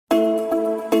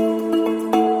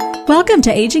Welcome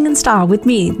to Aging in Style with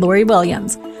me, Lori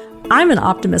Williams. I'm an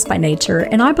optimist by nature,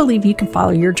 and I believe you can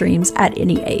follow your dreams at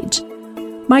any age.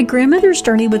 My grandmother's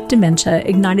journey with dementia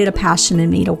ignited a passion in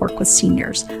me to work with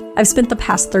seniors. I've spent the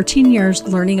past 13 years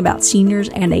learning about seniors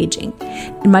and aging.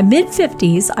 In my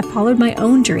mid-50s, I followed my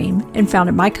own dream and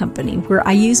founded my company, where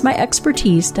I use my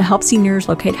expertise to help seniors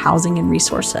locate housing and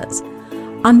resources.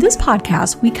 On this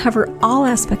podcast, we cover all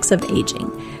aspects of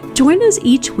aging. Join us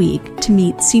each week to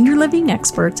meet senior living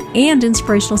experts and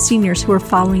inspirational seniors who are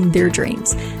following their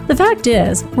dreams. The fact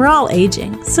is, we're all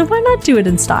aging, so why not do it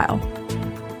in style?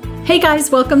 Hey guys,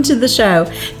 welcome to the show.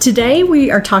 Today we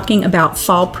are talking about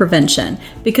fall prevention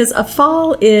because a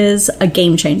fall is a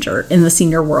game changer in the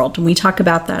senior world. And we talk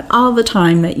about that all the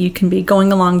time, that you can be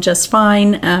going along just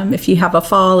fine. If you have a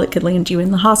fall, it could land you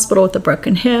in the hospital with a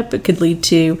broken hip. It could lead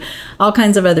to all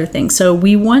kinds of other things. So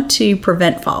we want to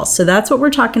prevent falls. So that's what we're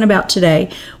talking about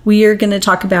today. We are going to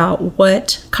talk about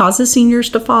what causes seniors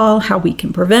to fall, how we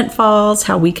can prevent falls,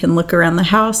 how we can look around the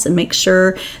house and make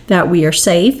sure that we are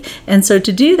safe. And so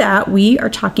to do that, we are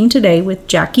talking today with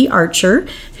Jackie Archer,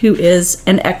 who is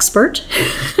an expert.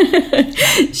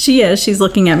 She's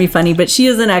looking at me funny, but she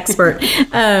is an expert.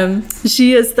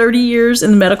 She is 30 years in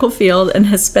the medical field and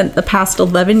has spent the past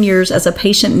 11 years as a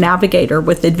patient navigator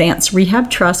with Advanced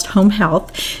Rehab Trust Home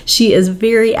Health. She is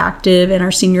very active in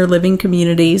our senior living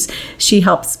communities. She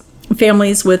helps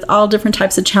families with all different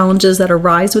types of challenges that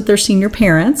arise with their senior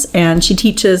parents, and she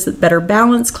teaches better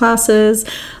balance classes,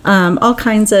 all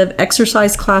kinds of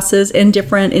exercise classes in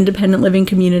different independent living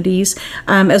communities,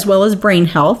 as well as brain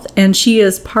health. And she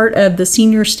is part of the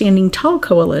Senior Standing Tall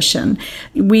Coalition.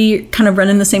 We kind of run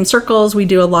in the same circles. We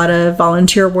do a lot of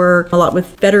volunteer work, a lot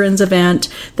with Veterans Event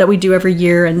that we do every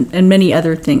year, and many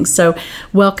other things. So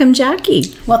welcome,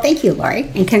 Jackie. Well, thank you, Lori,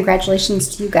 and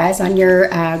congratulations to you guys on your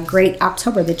great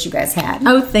October that you guys had.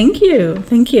 Oh, thank you.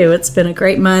 Thank you. It's been a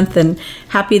great month, and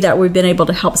happy that we've been able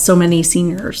to help so many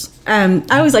seniors. I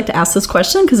always like to ask this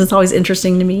question because it's always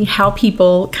interesting to me how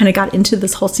people kind of got into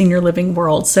this whole senior living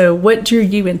world. So what drew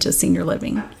you into senior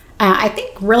living? I think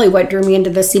really what drew me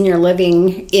into the senior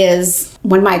living is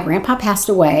when my grandpa passed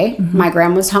away. Mm-hmm. My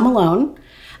grandma was home alone.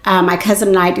 My cousin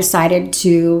and I decided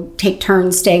to take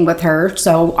turns staying with her.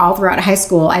 So all throughout high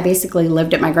school, I basically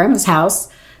lived at my grandma's house.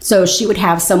 So she would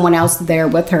have someone else there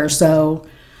with her. So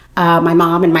my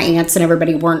mom and my aunts and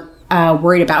everybody weren't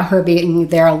worried about her being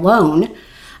there alone.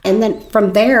 And then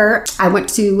from there, I went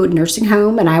to a nursing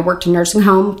home, and I worked in nursing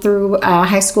home through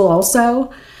high school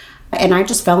also. And I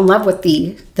just fell in love with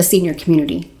the senior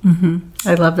community. Mm-hmm.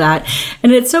 I love that.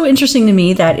 And it's so interesting to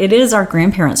me that it is our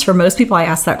grandparents. For most people, I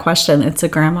ask that question. It's a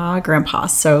grandma, grandpa.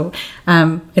 So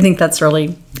I think that's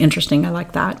really interesting. I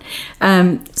like that.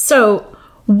 So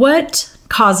what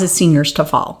causes seniors to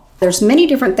fall? There's many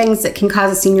different things that can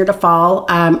cause a senior to fall.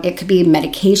 It could be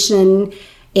medication.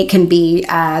 It can be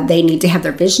they need to have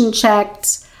their vision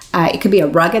checked. It could be a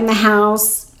rug in the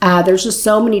house. There's just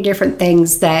so many different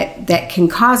things that can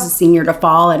cause a senior to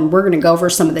fall, and we're going to go over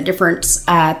some of the different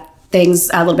things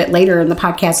a little bit later in the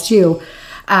podcast too,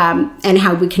 and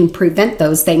how we can prevent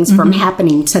those things mm-hmm. from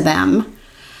happening to them.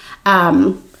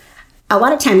 A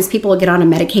lot of times people get on a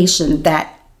medication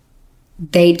that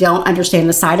they don't understand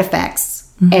the side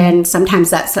effects. Mm-hmm. And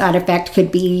sometimes that side effect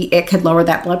could be, it could lower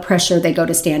that blood pressure. They go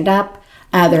to stand up.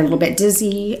 They're a little bit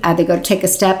dizzy. They go to take a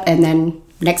step, and then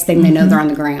next thing they know, mm-hmm. they're on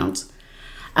the ground.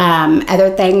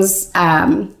 Other things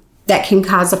that can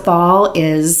cause a fall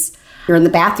is you're in the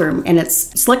bathroom and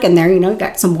it's slick in there. You know, you've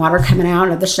got some water coming out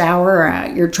of the shower.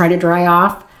 You're trying to dry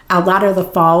off. A lot of the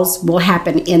falls will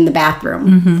happen in the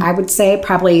bathroom. Mm-hmm. I would say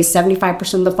probably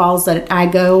 75% of the falls that I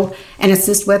go and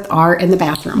assist with are in the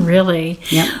bathroom. Really?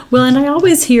 Yep. Well, and I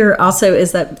always hear also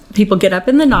is that people get up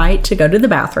in the night to go to the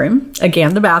bathroom.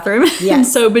 Again, the bathroom. Yes. And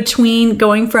so between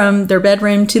going from their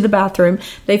bedroom to the bathroom,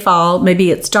 they fall. Maybe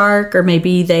it's dark, or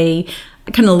maybe they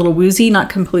kind of a little woozy, not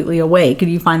completely awake. Do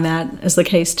you find that is the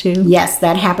case too? Yes,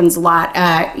 that happens a lot.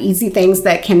 Easy things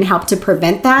that can help to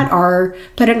prevent that are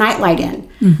put a nightlight in.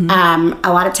 Mm-hmm.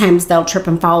 A lot of times they'll trip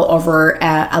and fall over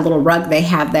a little rug they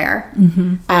have there.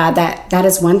 Mm-hmm. That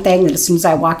is one thing that as soon as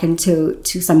I walk into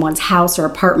someone's house or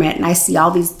apartment and I see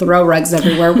all these throw rugs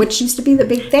everywhere, which used to be the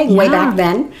big thing way back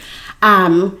then,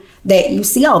 that you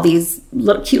see all these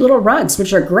cute little rugs,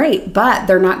 which are great, but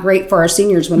they're not great for our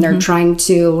seniors when they're trying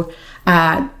to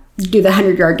do the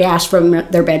 100-yard dash from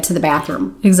their bed to the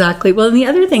bathroom. Exactly. Well, and the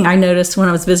other thing I noticed when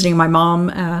I was visiting my mom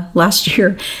last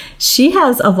year, she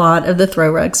has a lot of the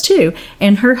throw rugs too.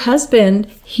 And her husband,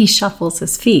 he shuffles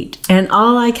his feet. And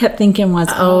all I kept thinking was,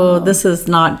 oh, this is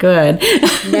not good.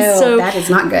 No, that is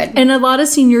not good. And a lot of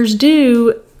seniors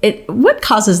do what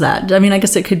causes that? I mean, I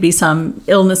guess it could be some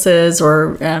illnesses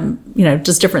or,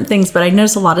 just different things. But I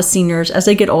notice a lot of seniors, as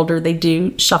they get older, they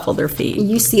do shuffle their feet.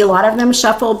 You see a lot of them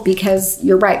shuffle because,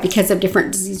 you're right, because of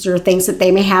different diseases or things that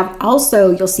they may have.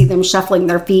 Also, you'll see them shuffling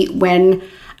their feet when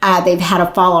they've had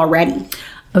a fall already.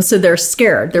 Oh, so they're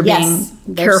scared. They're being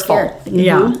careful. Mm-hmm.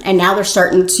 Yeah. And now they're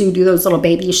starting to do those little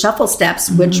baby shuffle steps,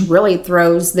 which really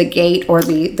throws the gait or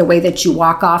the way that you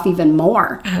walk off even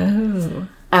more. Oh.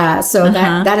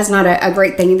 That is not a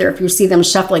great thing either. If you see them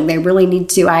shuffling, they really need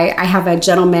to. I have a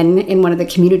gentleman in one of the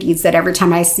communities that every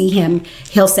time I see him,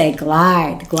 he'll say,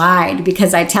 glide, glide,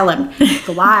 because I tell him,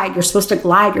 glide, you're supposed to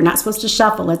glide. You're not supposed to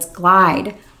shuffle. Let's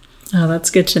glide. Oh, that's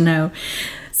good to know.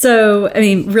 So, I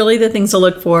mean, really the things to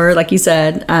look for, like you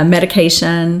said,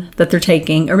 medication that they're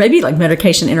taking, or maybe like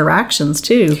medication interactions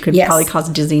too, could probably cause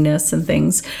dizziness and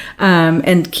things,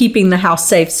 and keeping the house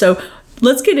safe. So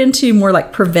let's get into more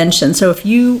like prevention. So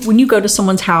when you go to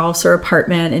someone's house or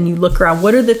apartment and you look around,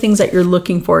 what are the things that you're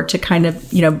looking for to kind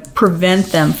of, prevent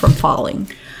them from falling?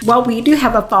 Well, we do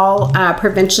have a fall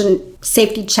prevention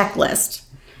safety checklist.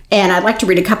 And I'd like to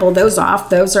read a couple of those off.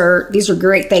 These are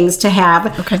great things to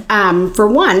have. Okay. For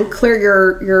one, clear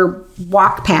your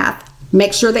walk path.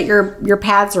 Make sure that your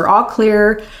paths are all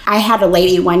clear. I had a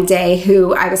lady one day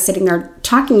who I was sitting there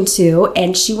talking to,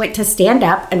 and she went to stand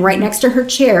up, and right next to her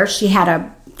chair, she had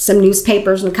some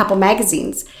newspapers and a couple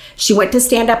magazines. She went to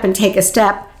stand up and take a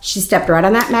step. She stepped right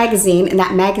on that magazine, and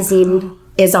that magazine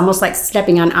is almost like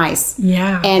stepping on ice.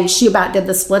 Yeah. And she about did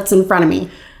the splits in front of me.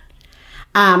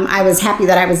 I was happy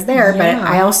that I was there, but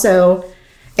I also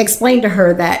explained to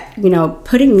her that,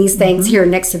 putting these things here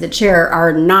next to the chair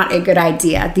are not a good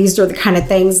idea. These are the kind of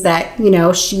things that,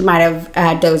 she might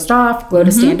have dozed off, go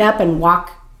to stand up and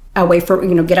walk away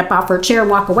get up off her chair and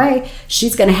walk away.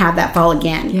 She's going to have that fall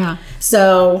again. Yeah.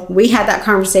 So we had that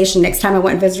conversation. Next time I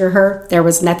went and visited her, there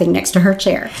was nothing next to her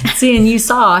chair. See, and you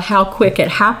saw how quick it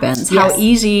happens, how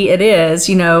easy it is.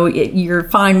 You're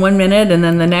fine 1 minute and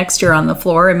then the next you're on the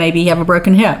floor and maybe you have a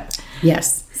broken hip.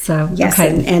 Yes. So, yes,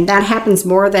 okay. and that happens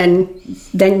more than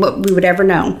what we would ever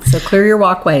know. So clear your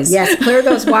walkways. Yes, clear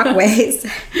those walkways.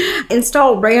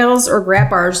 Install rails or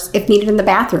grab bars if needed in the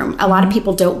bathroom. A lot of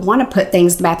people don't want to put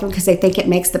things in the bathroom because they think it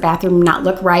makes the bathroom not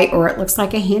look right, or it looks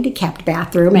like a handicapped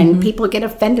bathroom, and people get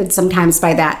offended sometimes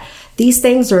by that. These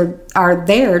things are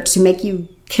there to make you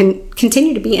can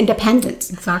continue to be independent.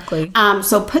 Exactly.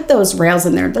 So put those rails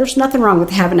in there. There's nothing wrong with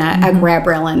having a grab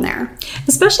rail in there.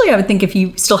 Especially, I would think, if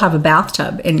you still have a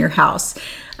bathtub in your house.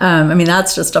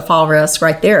 That's just a fall risk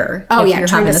right there. Oh, if you're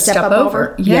trying having to step up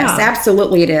over. Yeah. Yes,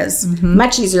 absolutely it is.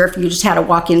 Much easier if you just had a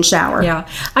walk-in shower. Yeah.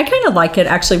 I kind of like it,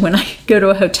 actually, when I go to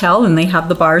a hotel and they have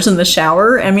the bars in the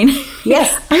shower.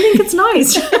 Yes. I think it's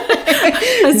nice.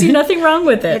 I see nothing wrong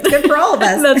with it. It's good for all of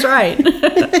us. That's right.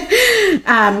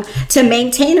 To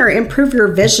maintain or improve your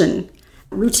vision,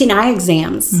 routine eye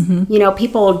exams.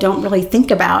 People don't really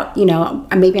think about,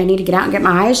 maybe I need to get out and get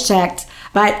my eyes checked.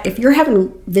 But if you're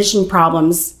having vision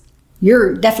problems,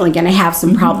 you're definitely going to have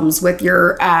some problems with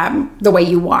your the way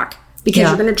you walk, because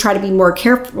you're going to try to be more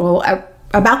careful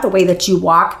about the way that you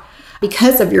walk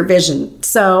because of your vision.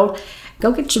 So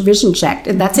go get your vision checked.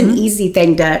 And that's an easy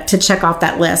thing to check off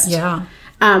that list. Yeah.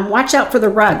 Watch out for the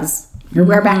rugs.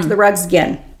 We're back to the rugs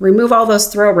again. Remove all those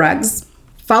throw rugs.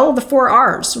 Follow the 4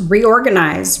 R's.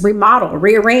 Reorganize, remodel,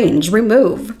 rearrange,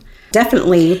 remove.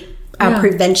 Definitely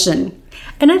prevention.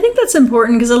 And I think that's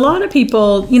important because a lot of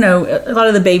people, a lot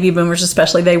of the baby boomers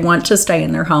especially, they want to stay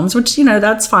in their homes, which,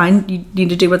 that's fine. You need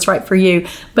to do what's right for you.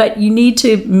 But you need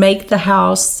to make the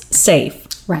house safe.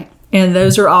 Right. And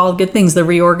those are all good things. The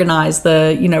reorganize,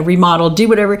 the, remodel, do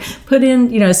whatever. Put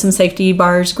in, some safety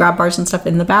bars, grab bars and stuff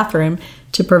in the bathroom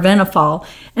to prevent a fall.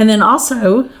 And then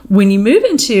also, when you move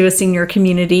into a senior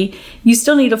community, you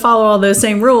still need to follow all those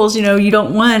same rules. You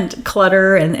don't want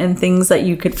clutter and things that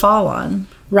you could fall on.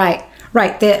 Right.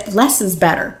 The less is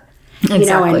better.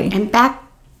 Exactly. And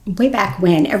way back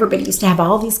when, everybody used to have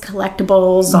all these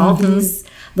collectibles, all these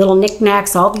little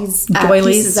knickknacks, all these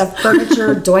pieces of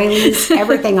furniture, doilies,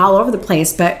 everything all over the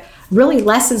place. But really,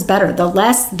 less is better. The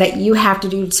less that you have to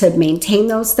do to maintain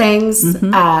those things,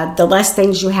 the less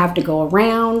things you have to go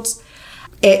around.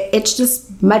 It's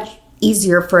just much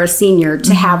easier for a senior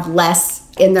to have less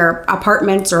in their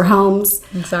apartments or homes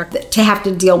to have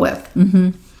to deal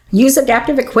with. Use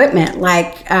adaptive equipment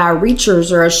like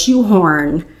reachers or a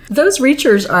shoehorn. Those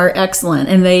reachers are excellent,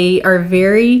 and they are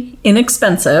very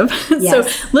inexpensive.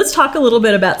 Yes. So let's talk a little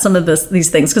bit about some of these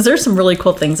things, because there's some really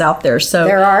cool things out there. So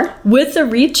There are. With the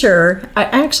reacher, I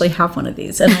actually have one of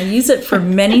these, and I use it for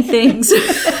many things.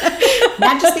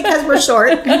 Not just because we're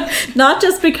short. Not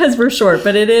just because we're short,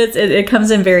 but it comes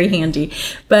in very handy.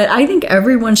 But I think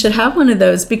everyone should have one of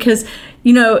those because,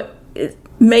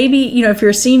 maybe, if you're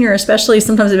a senior, especially,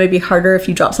 sometimes it may be harder if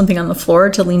you drop something on the floor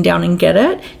to lean down and get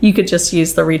it. You could just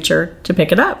use the reacher to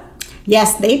pick it up.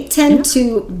 Yes, they tend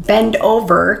to bend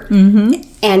over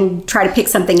and try to pick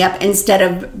something up instead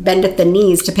of bend at the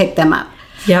knees to pick them up.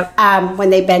 Yep.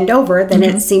 When they bend over, then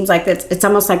it seems like it's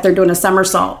almost like they're doing a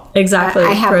somersault. Exactly.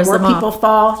 I have more people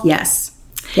fall. Yes.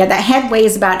 Yeah, that head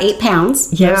weighs about 8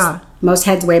 pounds. Yeah. Most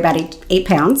heads weigh about 8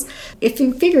 pounds. If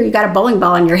you figure you got a bowling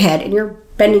ball on your head and you're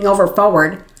bending over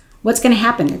forward, what's going to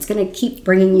happen? It's going to keep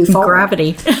bringing you forward.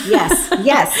 Gravity.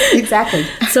 Yes, exactly.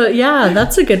 So, yeah,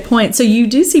 that's a good point. So you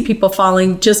do see people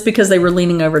falling just because they were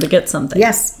leaning over to get something.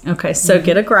 Yes. Okay, so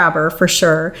get a grabber for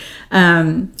sure.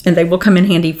 And they will come in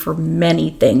handy for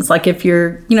many things. Like if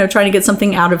you're, trying to get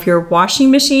something out of your washing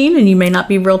machine and you may not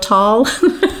be real tall,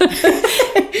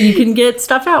 you can get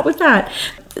stuff out with that.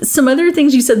 Some other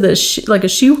things you said, like a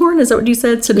shoehorn, is that what you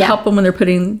said? So to help them when they're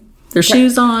putting their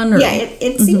shoes on? Or? Yeah,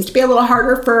 it seems to be a little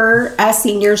harder for us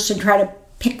seniors to try to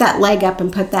pick that leg up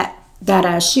and put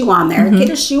that shoe on there. Get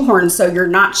a shoehorn so you're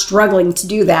not struggling to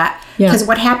do that. Because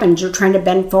what happens, you're trying to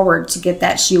bend forward to get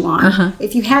that shoe on.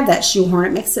 If you have that shoehorn,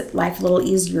 it makes life a little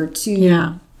easier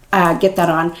to get that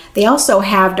on. They also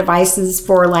have devices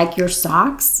for like your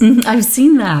socks. I've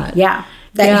seen that. Yeah.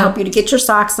 That help you to get your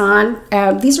socks on.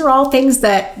 These are all things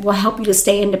that will help you to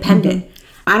stay independent.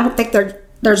 I don't think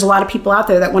there's a lot of people out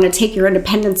there that want to take your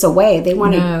independence away. They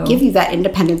want to give you that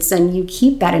independence, and you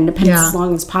keep that independence as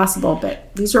long as possible.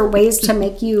 But these are ways to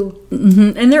make you...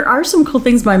 And there are some cool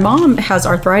things. My mom has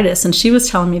arthritis, and she was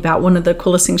telling me about one of the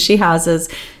coolest things she has is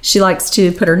she likes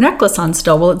to put her necklace on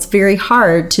still. Well, it's very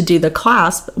hard to do the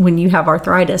clasp when you have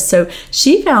arthritis. So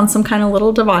she found some kind of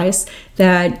little device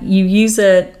that you use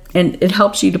it, and it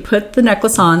helps you to put the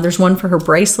necklace on. There's one for her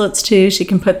bracelets, too. She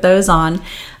can put those on.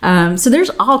 So there's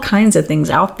all kinds of things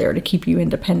out there to keep you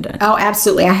independent. Oh,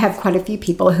 absolutely. I have quite a few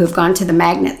people who've gone to the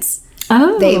magnets.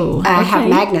 Oh, they have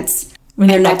magnets.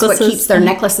 And that's what keeps their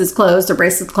necklaces closed, their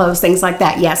bracelets closed, things like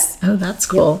that. Yes. Oh, that's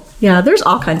cool. Yep. Yeah, there's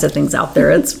all kinds of things out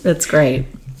there. It's great.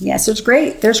 Yes, there's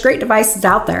great devices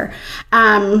out there.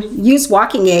 Use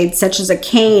walking aids such as a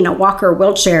cane, a walker,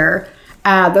 wheelchair.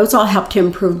 Those all help to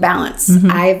improve balance.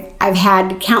 I've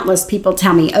had countless people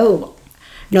tell me,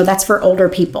 that's for older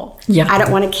people. Yeah. I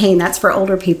don't want a cane, that's for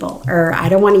older people. Or I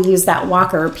don't want to use that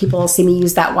walker. People will see me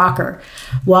use that walker.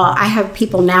 Well, I have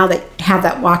people now that have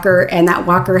that walker, and that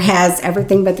walker has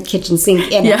everything but the kitchen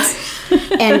sink in it.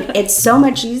 And it's so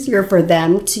much easier for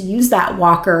them to use that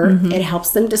walker. It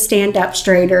helps them to stand up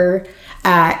straighter.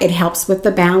 It helps with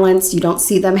the balance. You don't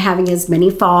see them having as many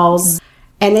falls.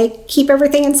 And they keep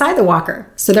everything inside the walker,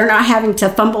 so they're not having to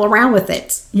fumble around with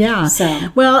it. Yeah.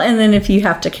 Well, and then if you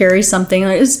have to carry something,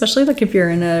 especially like if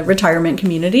you're in a retirement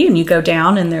community and you go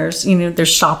down and there's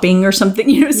shopping or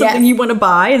something, something you want to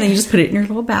buy, and then you just put it in your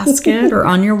little basket or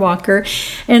on your walker.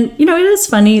 And, it is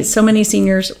funny. So many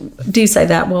seniors do say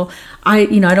that, well, I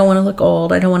don't want to look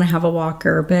old. I don't want to have a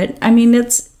walker. But I mean,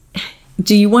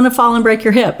 do you want to fall and break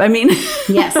your hip? I mean,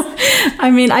 yes. I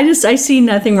mean, I see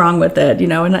nothing wrong with it,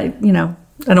 and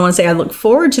I don't want to say I look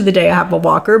forward to the day I have a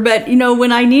walker, but,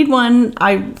 when I need one,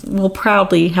 I will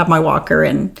proudly have my walker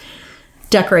and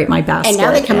decorate my basket. And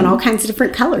now they come in all kinds of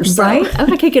different colors. Right? Oh,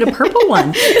 I could get a purple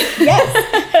one.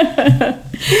 Yes.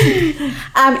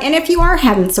 And if you are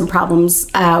having some problems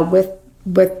with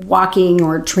walking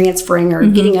or transferring or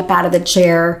getting up out of the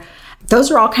chair, those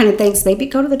are all kind of things. Maybe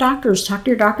go to the doctors. Talk to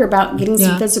your doctor about getting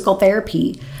some physical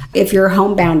therapy. If you're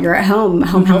homebound, you're at home.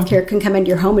 Home health care can come into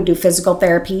your home and do physical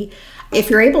therapy. If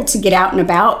you're able to get out and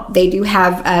about, they do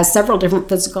have several different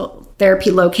physical therapy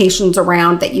locations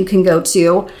around that you can go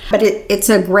to. But it's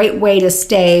a great way to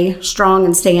stay strong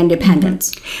and stay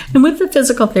independent. And with the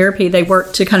physical therapy, they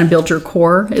work to kind of build your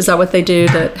core. Is that what they do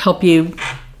to help you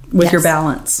with your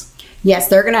balance? Yes,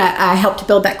 they're going to help to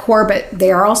build that core, but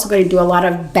they are also going to do a lot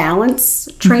of balance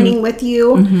training with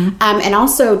you, and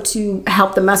also to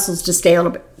help the muscles to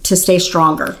stay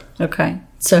stronger. Okay,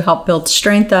 so help build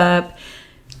strength up.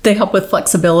 They help with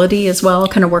flexibility as well,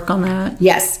 kind of work on that.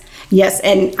 Yes,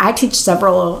 and I teach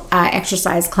several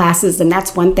exercise classes, and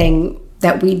that's one thing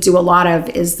that we do a lot of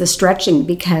is the stretching,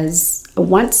 because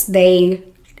once they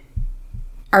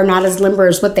are not as limber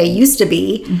as what they used to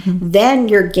be, then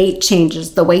your gait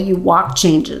changes, the way you walk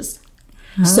changes.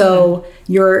 So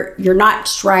you're not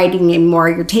striding anymore.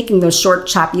 You're taking those short,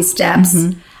 choppy steps.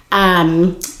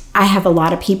 I have a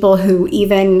lot of people who,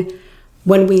 even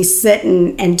when we sit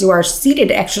and do our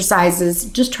seated exercises,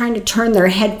 just trying to turn their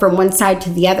head from one side to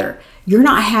the other. You're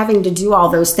not having to do all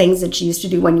those things that you used to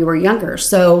do when you were younger.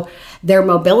 So their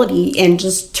mobility and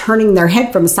just turning their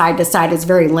head from side to side is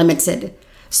very limited.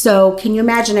 So can you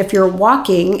imagine if you're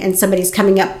walking and somebody's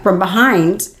coming up from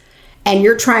behind and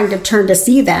you're trying to turn to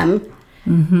see them?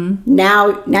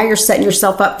 Now you're setting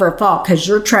yourself up for a fall, because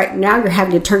now you're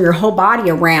having to turn your whole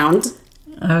body around.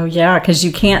 Oh yeah, because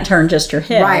you can't turn just your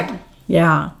head. Right.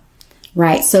 Yeah.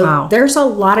 Right. So there's a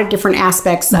lot of different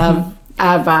aspects of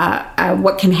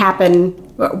what can happen,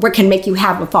 what can make you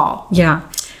have a fall. Yeah.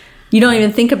 You don't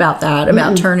even think about that,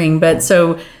 about turning. But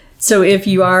so if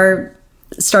you are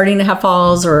starting to have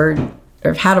falls or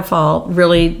have had a fall,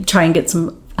 really try and get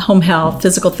some home health,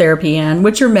 physical therapy in,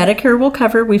 which your Medicare will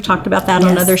cover. We've talked about that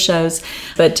on other shows.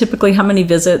 But typically, how many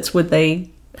visits would they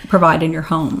provide in your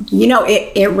home?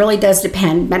 It really does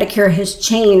depend. Medicare has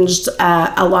changed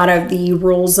a lot of the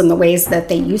rules and the ways that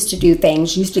they used to do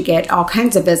things. Used to get all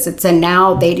kinds of visits, and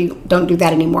now they don't do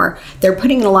that anymore. They're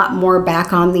putting a lot more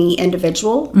back on the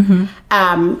individual.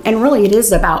 And really it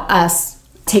is about us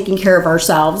taking care of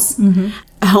ourselves.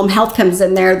 Home health comes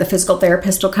in there. The physical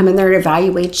therapist will come in there to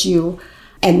evaluate you.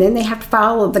 And then they have to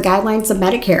follow the guidelines of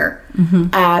Medicare.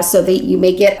 So that you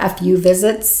may get a few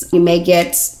visits, you may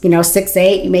get, 6,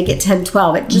 8, you may get 10,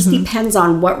 12. It just depends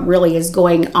on what really is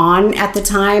going on at the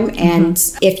time, and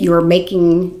if you're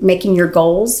making your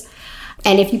goals,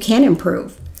 and if you can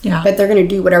improve. Yeah. But they're going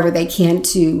to do whatever they can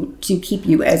to keep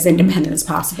you as independent as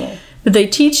possible. But they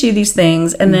teach you these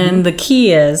things, and then the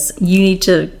key is you need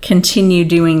to continue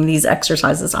doing these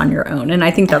exercises on your own. And I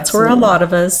think that's where a lot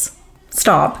of us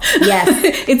stop. Yes.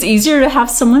 It's easier to have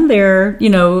someone there,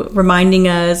 reminding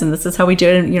us, and this is how we do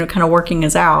it, and, kind of working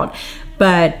us out.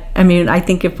 But I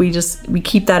think if we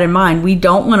keep that in mind, we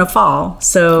don't want to fall.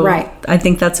 So I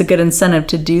think that's a good incentive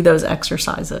to do those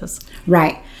exercises.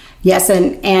 Right. Yes.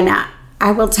 And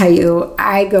I will tell you,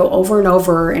 I go over and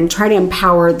over and try to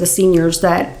empower the seniors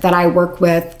that I work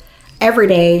with every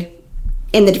day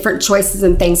in the different choices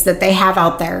and things that they have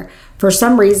out there. For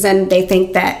some reason, they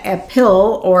think that a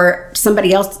pill or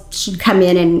somebody else should come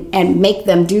in and make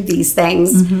them do these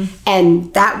things.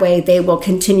 And that way they will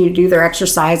continue to do their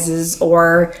exercises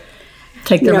or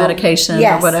take their medication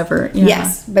or whatever. Yeah.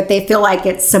 Yes, but they feel like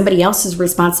it's somebody else's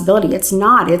responsibility. It's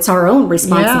not. It's our own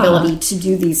responsibility to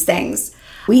do these things.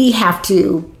 We have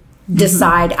to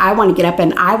decide, I want to get up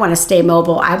and I want to stay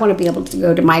mobile. I want to be able to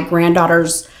go to my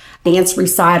granddaughter's dance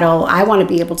recital. I want to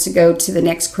be able to go to the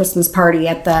next Christmas party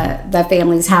at the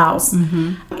family's house.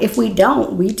 If we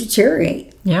don't, we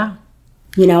deteriorate. Yeah.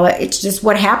 It's just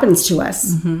what happens to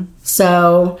us.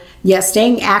 So,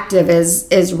 staying active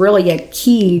is really a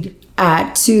key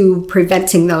to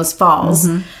preventing those falls.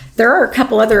 There are a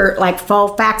couple other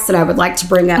fall facts that I would like to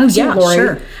bring up too, Lori.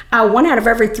 Sure. 1 out of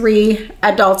every 3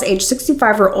 adults age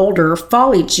 65 or older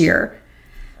fall each year.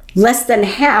 Less than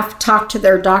half talk to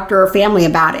their doctor or family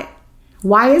about it.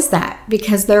 Why is that?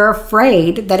 Because they're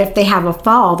afraid that if they have a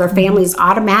fall, their family's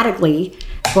automatically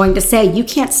going to say, you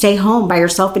can't stay home by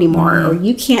yourself anymore, or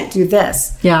you can't do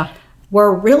this. Yeah.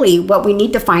 Where really what we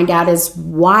need to find out is,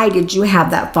 why did you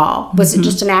have that fall? Was it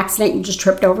just an accident? You just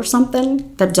tripped over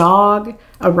something? The dog,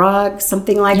 a rug,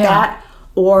 something like that?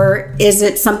 Or is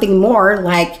it something more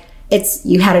like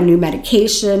you had a new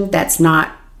medication that's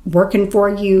not working for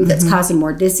you, that's causing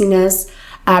more dizziness,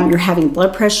 you're having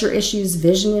blood pressure issues,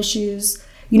 vision issues.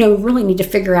 We really need to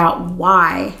figure out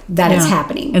why that is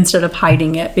happening. Instead of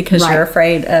hiding it because you're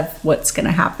afraid of what's going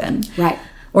to happen. Right.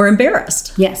 Or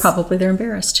embarrassed. Yes. Probably they're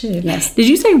embarrassed too. Yes. Did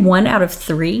you say 1 out of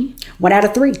 3? 1 out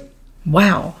of 3.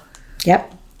 Wow.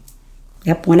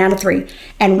 Yep, 1 out of 3.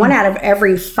 And 1 out of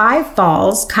every 5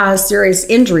 falls cause serious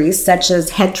injuries, such as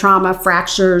head trauma,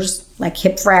 fractures, like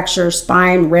hip fracture,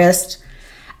 spine, wrist.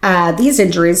 These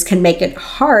injuries can make it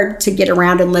hard to get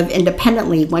around and live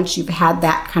independently once you've had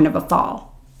that kind of a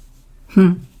fall.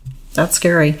 That's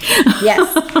scary.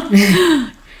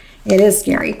 Yes, it is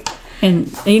scary.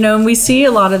 And, and we see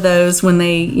a lot of those when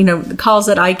they, the calls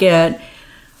that I get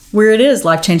where it is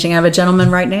life-changing. I have a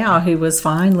gentleman right now who was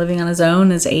fine, living on his own,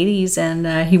 in his 80s,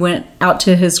 and he went out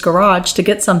to his garage to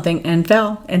get something and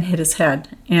fell and hit his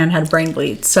head and had a brain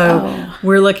bleed. So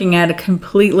we're looking at a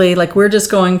completely, we're just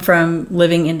going from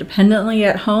living independently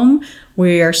at home.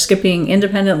 We are skipping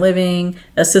independent living,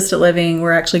 assisted living.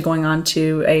 We're actually going on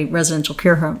to a residential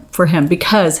care home for him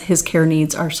because his care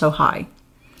needs are so high.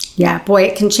 Yeah, boy,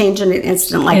 it can change in an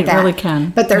instant like that. It really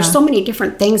can. But there's so many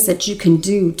different things that you can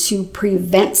do to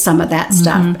prevent some of that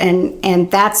stuff,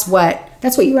 and that's what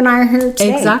you and I are here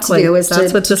today exactly. to do. Is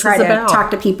that's to what this try is to about.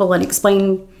 talk to people and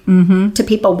explain to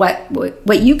people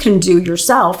what you can do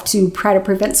yourself to try to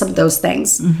prevent some of those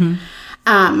things.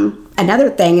 Another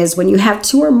thing is when you have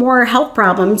 2 or more health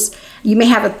problems, you may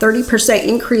have a 30%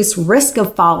 increased risk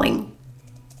of falling.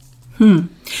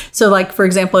 So, like, for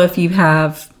example, if you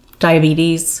have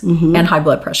diabetes and high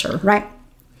blood pressure. Right.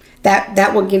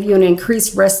 That will give you an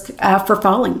increased risk for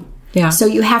falling. Yeah. So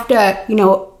you have to,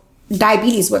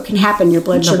 diabetes, what can happen? Your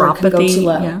blood sugar can go too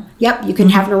low. Yeah. Yep. You can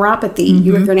have neuropathy.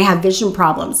 You're going to have vision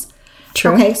problems.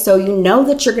 True. Okay. So you know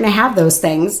that you're going to have those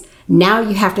things. Now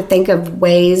you have to think of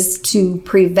ways to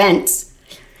prevent,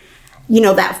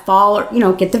 that fall,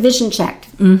 or, get the vision checked.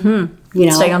 Stay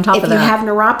on top of that. If you have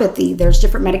neuropathy, there's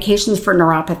different medications for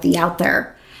neuropathy out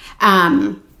there.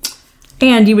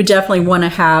 And you would definitely want to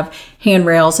have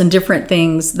handrails and different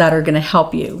things that are going to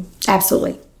help you.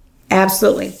 Absolutely.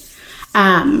 Absolutely.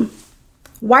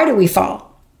 Why do we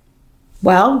fall?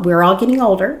 Well, we're all getting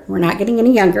older. We're not getting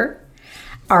any younger.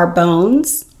 Our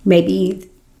bones may be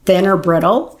thin or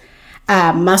brittle.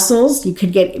 Muscles, you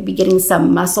could be getting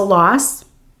some muscle loss.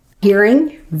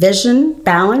 Hearing, vision,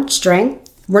 balance, strength.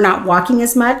 We're not walking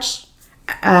as much.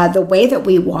 The way that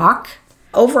we walk,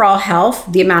 overall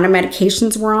health, the amount of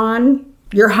medications we're on,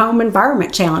 your home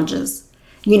environment challenges.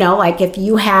 Like if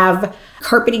you have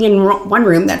carpeting in one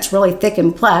room that's really thick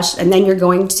and plush, and then you're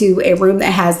going to a room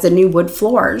that has the new wood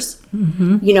floors,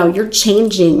 you're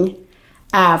changing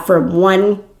from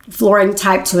one flooring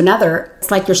type to another. It's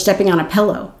like you're stepping on a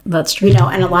pillow. That's true.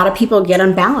 And a lot of people get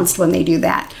unbalanced when they do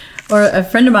that. Or a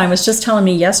friend of mine was just telling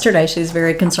me yesterday, she's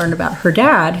very concerned about her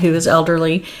dad, who is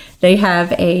elderly. They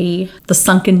have the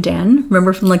sunken den.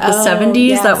 Remember from like the 70s?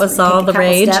 Yes. That was all the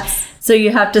rage. Steps. So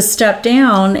you have to step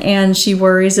down, and she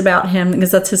worries about him because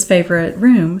that's his favorite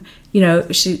room.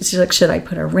 She's like, should I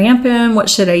put a ramp in? What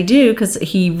should I do? Because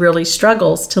he really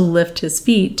struggles to lift his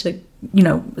feet to,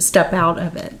 step out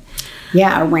of it.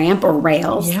 Yeah, a ramp or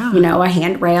rails. Yeah. A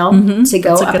handrail to go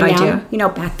That's a up good and idea.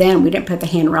 down. Back then we didn't put the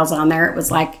handrails on there. It was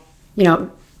like,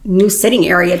 new sitting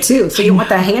area too. So you don't want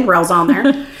the handrails on there.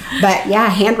 But yeah,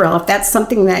 handrail, if that's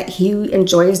something that he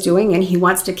enjoys doing and he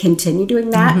wants to continue doing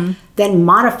that, then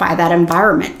modify that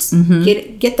environment.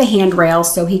 Get the handrail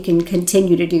so he can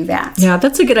continue to do that. Yeah,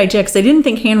 that's a good idea because I didn't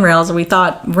think handrails. We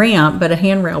thought ramp, but a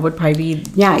handrail would probably be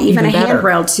even a better.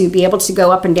 handrail to be able to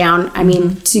go up and down. I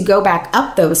mean, to go back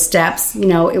up those steps,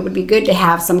 it would be good to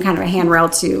have some kind of a handrail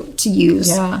to use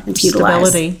and to utilize.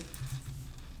 Stability.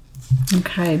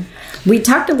 Okay. We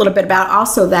talked a little bit about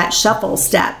also that shuffle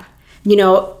step.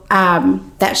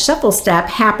 That shuffle step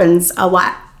happens a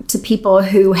lot to people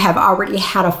who have already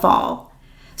had a fall.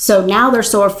 So now they're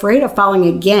so afraid of falling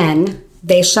again,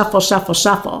 they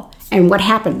shuffle. And what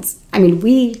happens? I mean,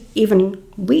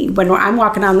 when I'm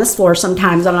walking on this floor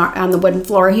sometimes on the wooden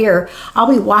floor here,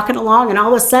 I'll be walking along and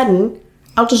all of a sudden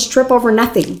I'll just trip over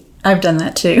nothing. I've done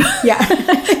that too. Yeah.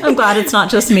 I'm glad it's not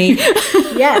just me.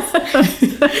 Yes.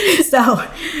 So,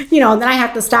 then I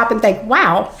have to stop and think,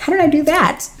 wow, how did I do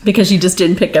that? Because you just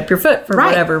didn't pick up your foot for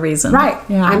whatever reason. Right.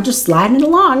 Yeah. I'm just sliding it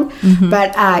along.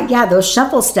 But those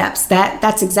shuffle steps,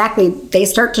 that's exactly, they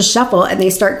start to shuffle and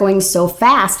they start going so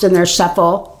fast in their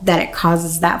shuffle that it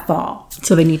causes that fall.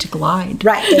 So they need to glide.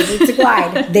 Right. They need to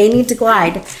glide. They need to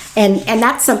glide. And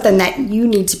that's something that you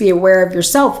need to be aware of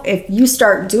yourself. If you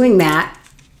start doing that,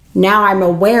 now I'm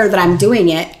aware that I'm doing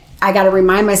it. I got to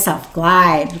remind myself,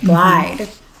 glide.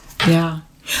 Yeah.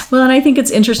 Well, and I think it's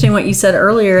interesting what you said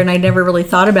earlier, and I never really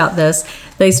thought about this.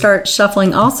 They start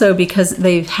shuffling also because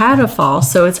they've had a fall,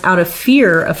 so it's out of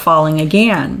fear of falling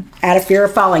again. Out of fear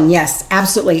of falling, yes,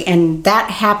 absolutely. And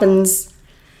that happens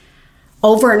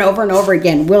over and over and over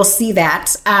again. We'll see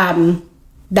that.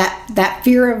 That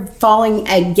fear of falling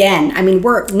again. I mean,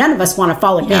 none of us want to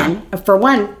fall again. Yeah. For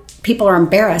one, people are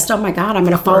embarrassed. Oh my God, I'm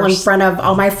going to fall in front of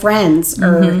all my friends,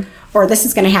 or this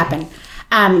is going to happen.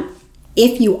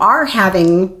 If you are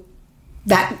having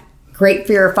that great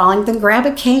fear of falling, then grab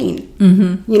a cane.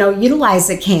 Utilize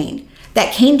a cane.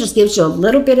 That cane just gives you a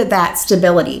little bit of that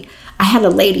stability. I had a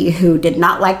lady who did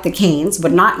not like the canes,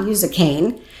 would not use a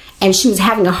cane, and she was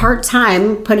having a hard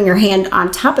time putting her hand on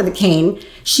top of the cane.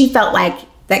 She felt like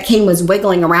that cane was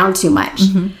wiggling around too much.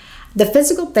 The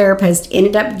physical therapist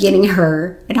ended up getting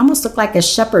her, it almost looked like a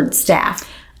shepherd's staff.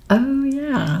 Oh,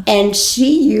 yeah. And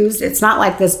she used, it's not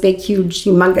like this big, huge,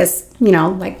 humongous,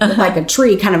 like a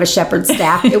tree kind of a shepherd's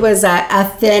staff. It was a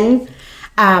thin,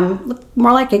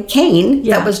 more like a cane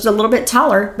that was just a little bit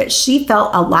taller, but she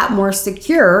felt a lot more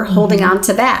secure holding on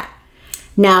to that.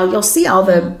 Now, you'll see all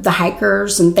the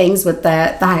hikers and things with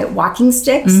the walking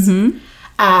sticks.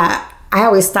 I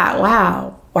always thought,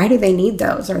 wow, why do they need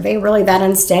those? Are they really that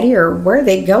unsteady, or where are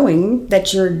they going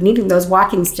that you're needing those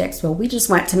walking sticks? Well, we just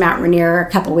went to Mount Rainier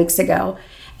a couple weeks ago,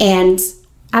 and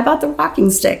I bought the walking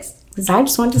sticks because I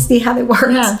just wanted to see how they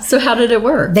worked. Yeah. So how did it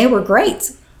work? They were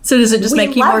great. So does it just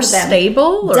make you more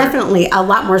stable? Or? Definitely a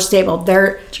lot more stable.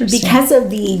 They're because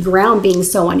of the ground being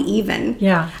so uneven.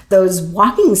 Yeah. Those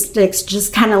walking sticks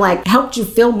just kind of like helped you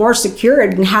feel more secure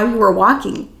in how you were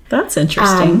walking. That's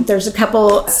interesting. There's a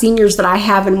couple seniors that I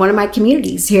have in one of my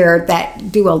communities here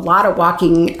that do a lot of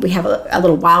walking. We have a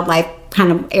little wildlife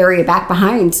kind of area back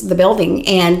behind the building,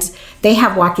 and they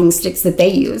have walking sticks that they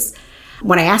use.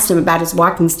 When I asked him about his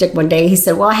walking stick one day, he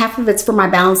said, well, half of it's for my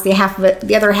balance, the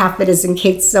other half of it is in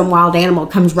case some wild animal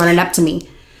comes running up to me.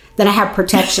 Then I have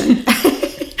protection.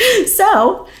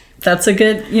 So that's a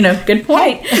good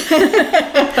point.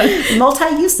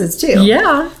 Multi-uses too.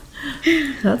 Yeah.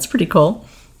 That's pretty cool.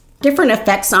 Different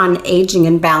effects on aging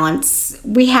and balance.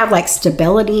 We have like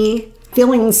stability,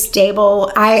 feeling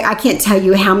stable. I can't tell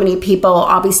you how many people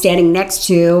I'll be standing next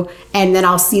to and then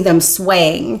I'll see them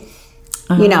swaying.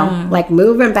 Like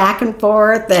moving back and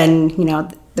forth, and,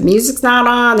 the music's not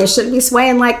on. They shouldn't be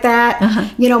swaying like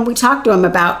that. We talk to them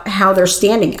about how they're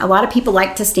standing. A lot of people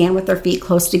like to stand with their feet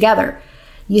close together.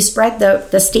 You spread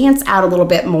the stance out a little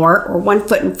bit more, or one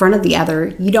foot in front of the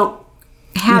other. You don't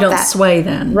have that. Sway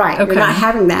then. Right. Okay. You're not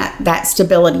having that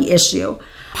stability issue.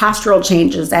 Postural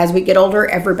changes. As we get older,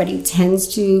 everybody tends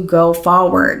to go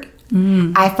forward.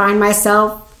 I find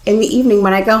myself in the evening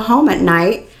when I go home at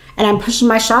night, and I'm pushing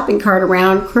my shopping cart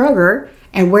around Kroger,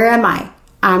 and where am I?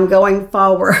 I'm going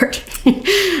forward.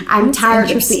 I'm tired.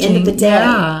 It's the end of the day.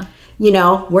 Yeah.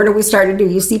 Where do we start to do?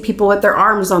 You see people with their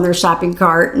arms on their shopping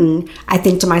cart, and I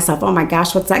think to myself, oh my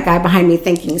gosh, what's that guy behind me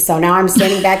thinking? So now I'm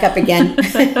standing back up again.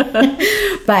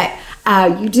 But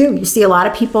you see a lot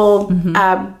of people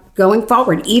going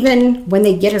forward. Even when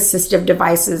they get assistive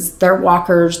devices, their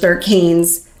walkers, their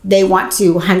canes, they want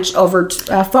to hunch over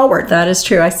forward. That is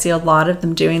true. I see a lot of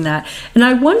them doing that. And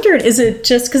I wondered, is it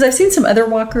just because I've seen some other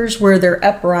walkers where they're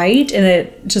upright and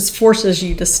it just forces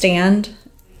you to stand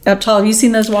up tall? Have you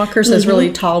seen those walkers, those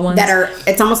really tall ones?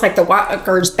 It's almost like the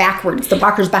walker's backwards. The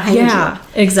walker's behind you. Yeah,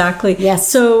 exactly. Yes.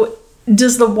 So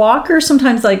does the walker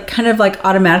sometimes kind of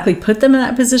automatically put them in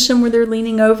that position where they're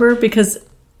leaning over? Because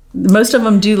most of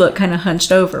them do look kind of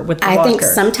hunched over with the walker. I think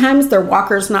sometimes their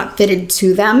walker's not fitted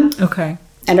to them. Okay.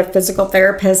 And a physical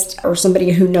therapist or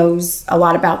somebody who knows a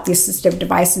lot about the assistive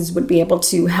devices would be able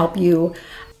to help you.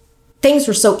 Things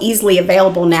are so easily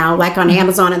available now, like on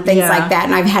Amazon and things like that.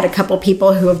 And I've had a couple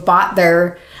people who have bought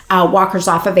their walkers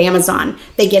off of Amazon.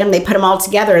 They get them, they put them all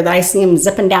together. That I see them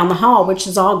zipping down the hall, which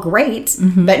is all great,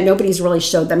 but nobody's really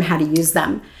showed them how to use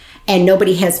them. And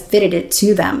nobody has fitted it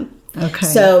to them. Okay.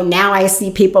 So now I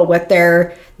see people with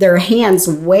their hands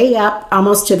way up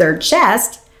almost to their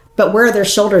chest, but where are their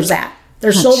shoulders at?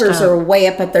 Their shoulders are way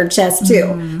up at their chest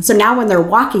too. So now when they're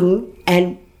walking,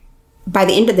 and by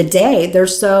the end of the day, they're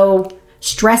so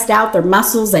stressed out, their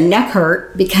muscles and neck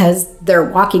hurt because they're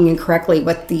walking incorrectly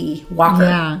with the walker.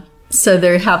 Yeah. So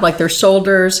they have their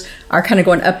shoulders are kind of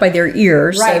going up by their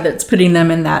ears. Right. So that's putting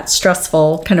them in that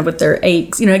stressful kind of with their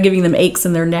aches, giving them aches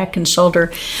in their neck and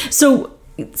shoulder. So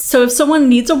if someone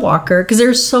needs a walker, because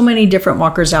there's so many different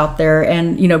walkers out there,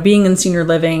 and being in senior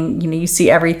living, you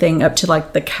see everything up to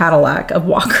the Cadillac of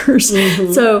walkers.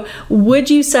 So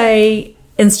would you say,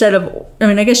 instead of,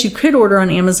 I guess you could order on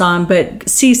Amazon, but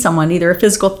see someone, either a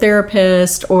physical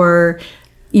therapist or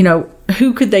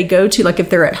who could they go to, if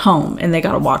they're at home and they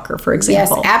got a walker, for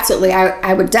example? Yes, absolutely.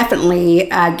 I would definitely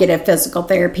get a physical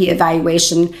therapy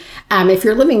evaluation. If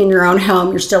you're living in your own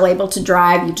home, you're still able to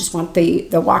drive. You just want the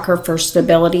walker for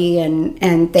stability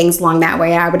and things along that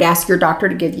way. I would ask your doctor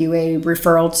to give you a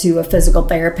referral to a physical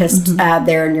therapist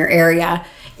there in your area.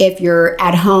 If you're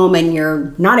at home and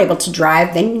you're not able to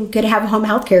drive, then you could have home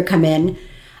health care come in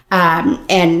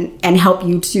and help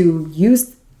you to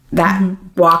use that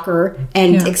walker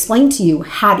and explain to you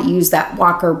how to use that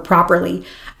walker properly.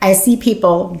 I see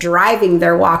people driving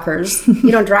their walkers.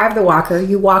 You don't drive the walker,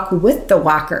 you walk with the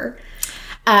walker.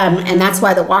 And that's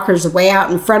why the walkers are way out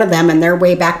in front of them and they're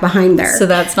way back behind there. So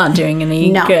that's not doing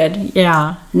any good.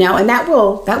 Yeah. No, and that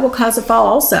will cause a fall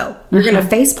also. You're going to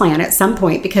face plant at some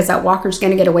point because that walker's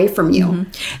going to get away from you.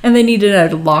 And they need to know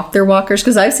to lock their walkers,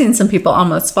 because I've seen some people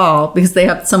almost fall because they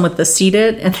have some with the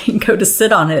seated and they go to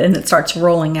sit on it and it starts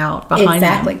rolling out behind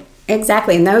them.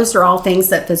 Exactly. And those are all things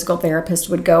that physical therapists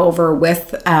would go over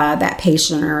with that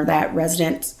patient or that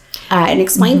resident and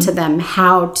explain to them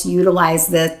how to utilize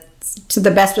to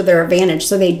the best of their advantage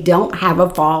so they don't have a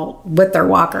fall with their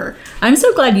walker. I'm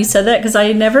so glad you said that because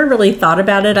I never really thought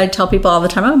about it. I tell people all the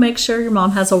time, oh, make sure your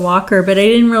mom has a walker. But I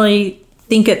didn't really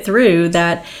think it through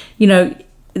that,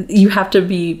 you have to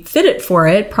be fitted for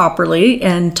it properly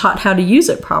and taught how to use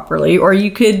it properly, or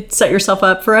you could set yourself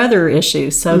up for other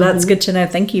issues. So that's good to know.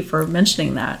 Thank you for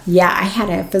mentioning that. Yeah, I had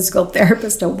a physical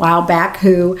therapist a while back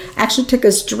who actually took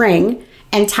a string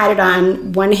and tied it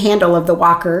on one handle of the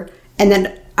walker and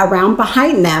then around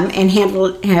behind them and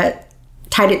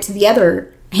tied it to the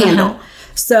other handle.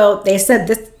 So they said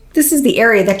this is the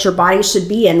area that your body should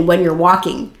be in when you're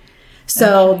walking.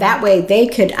 So that way they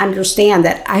could understand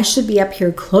that I should be up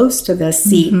here close to this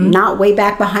seat, not way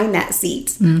back behind that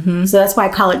seat. So that's why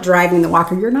I call it driving the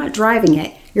walker. You're not driving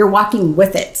it. You're walking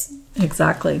with it.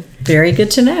 Exactly. Very good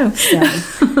to know.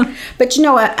 But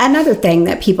another thing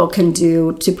that people can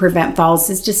do to prevent falls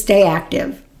is just stay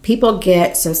active. People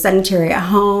get so sedentary at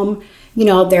home.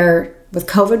 They're with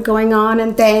COVID going on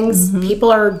and things. People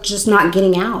are just not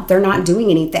getting out. They're not doing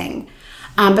anything.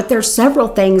 But there's several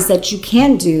things that you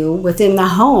can do within the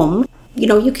home.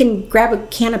 You can grab a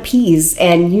can of peas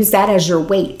and use that as your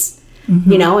weight,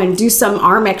 and do some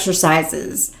arm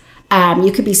exercises.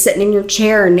 You could be sitting in your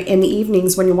chair in the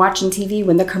evenings when you're watching TV,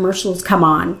 when the commercials come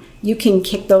on. You can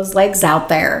kick those legs out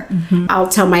there. I'll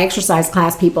tell my exercise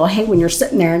class people, hey, when you're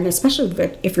sitting there, and especially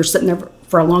if you're sitting there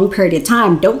for a long period of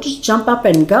time, don't just jump up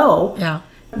and go. Yeah.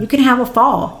 You can have a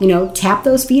fall. Tap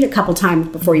those feet a couple times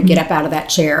before you get up out of that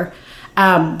chair.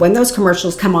 When those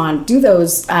commercials come on, do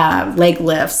those leg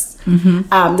lifts.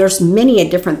 There's many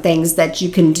different things that you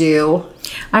can do.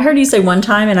 I heard you say one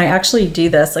time, and I actually do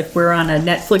this, like we're on a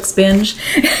Netflix binge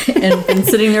and been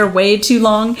sitting there way too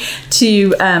long,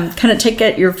 to kind of take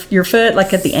at your foot,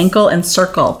 like at the ankle, and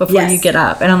circle before you get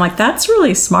up. And I'm like, that's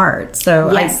really smart. So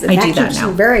I do that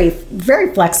now. Very,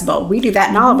 very flexible. We do that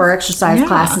in all of our exercise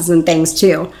classes and things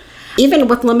too. Even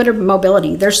with limited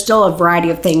mobility, there's still a variety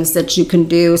of things that you can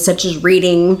do, such as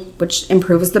reading, which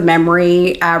improves the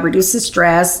memory, reduces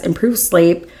stress, improves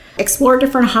sleep, explore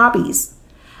different hobbies.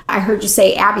 I heard you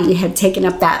say Abby had taken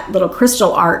up that little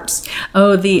crystal art.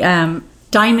 Oh, the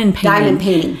diamond painting. Diamond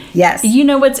painting, yes.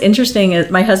 What's interesting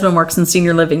is my husband works in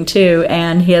senior living too,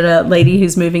 and he had a lady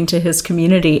who's moving to his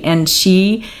community, and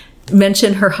she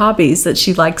mentioned her hobbies, that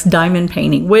she likes diamond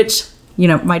painting, which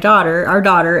our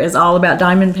daughter is all about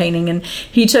diamond painting, and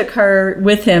he took her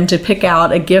with him to pick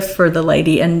out a gift for the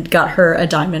lady and got her a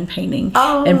diamond painting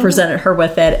and presented her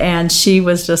with it. And she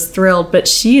was just thrilled, but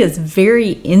she is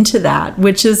very into that,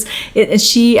 which is,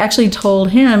 she actually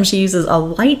told him she uses a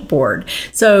light board.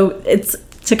 So it's,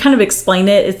 to kind of explain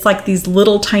it, it's like these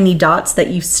little tiny dots that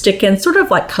you stick in, sort of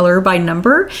like color by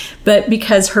number. But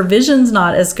because her vision's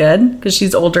not as good, because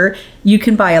she's older, you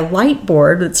can buy a light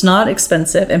board that's not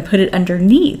expensive and put it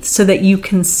underneath so that you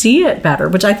can see it better,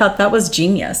 which I thought that was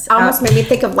genius. Almost made me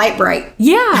think of Light Bright.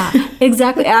 Yeah,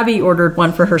 exactly. Abby ordered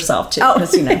one for herself too,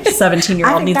 because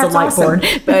 17-year-old needs a light board.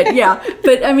 But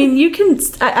I mean, you can.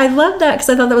 I love that, because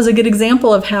I thought that was a good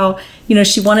example of how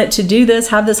she wanted to do this,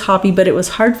 have this hobby, but it was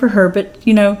hard for her. But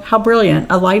how brilliant,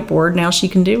 a light board, now she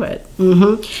can do it.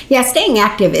 Yeah, staying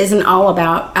active isn't all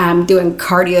about doing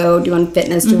cardio, doing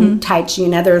fitness, doing Tai Chi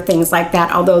and other things like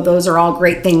that, although those are all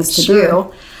great things to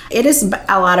do. It is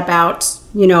a lot about,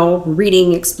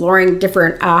 reading, exploring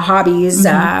different hobbies,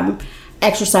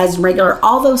 exercising regular,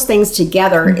 all those things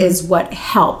together is what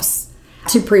helps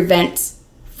to prevent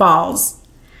falls.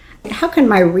 How can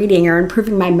my reading or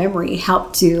improving my memory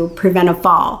help to prevent a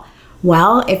fall?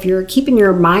 Well, if you're keeping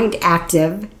your mind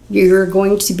active, you're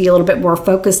going to be a little bit more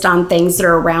focused on things that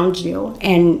are around you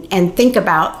and think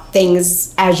about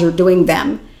things as you're doing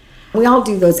them. We all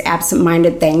do those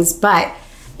absent-minded things, but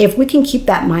if we can keep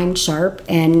that mind sharp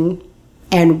and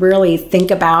really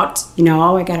think about,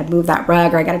 I got to move that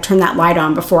rug, or I got to turn that light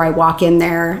on before I walk in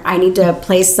there. I need to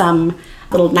place some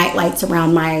little night lights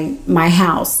around my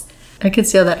house. I could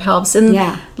see how that helps. And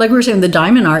like we were saying, the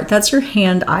diamond art, that's your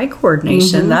hand-eye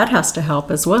coordination. That has to help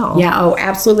as well. Yeah,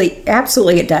 absolutely.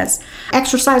 Absolutely it does.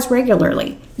 Exercise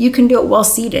regularly. You can do it while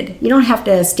seated. You don't have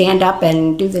to stand up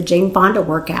and do the Jane Fonda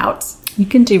workouts. You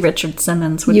can do Richard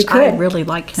Simmons, which I really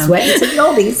like him. Sweating to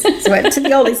the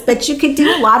oldies. But you could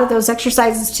do a lot of those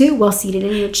exercises too while seated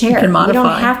in your chair. You can modify. You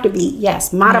don't have to be,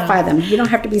 modify them. You don't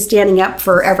have to be standing up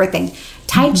for everything.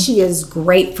 Tai Chi is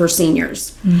great for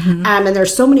seniors. And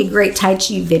there's so many great Tai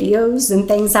Chi videos and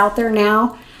things out there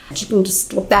now. You can just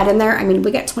slip that in there. I mean,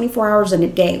 we got 24 hours in a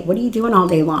day. What are you doing all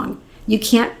day long? You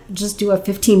can't just do a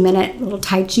 15-minute little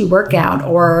Tai Chi workout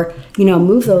or,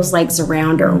 move those legs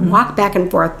around or walk back and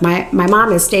forth. My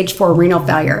mom has stage 4 renal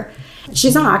failure.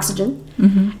 She's on oxygen.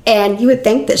 And you would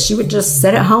think that she would just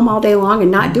sit at home all day long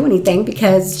and not do anything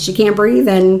because she can't breathe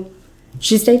and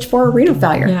she's stage 4 renal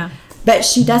failure. Yeah. But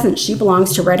she doesn't. She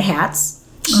belongs to Red Hats.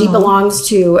 She belongs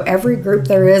to every group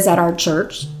there is at our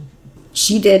church.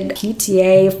 She did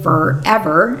PTA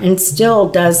forever and still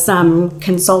does some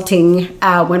consulting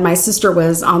when my sister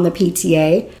was on the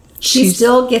PTA. She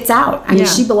still gets out. I mean,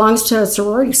 she belongs to a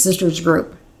sorority sisters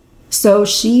group. So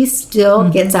she still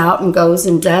gets out and goes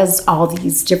and does all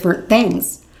these different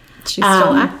things. She's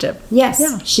still active. Yes.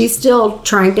 Yeah. She's still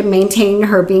trying to maintain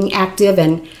her being active.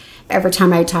 And every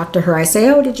time I talk to her, I say,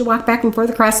 oh, did you walk back and forth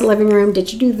across the living room?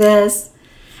 Did you do this?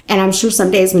 And I'm sure some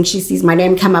days when she sees my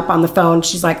name come up on the phone,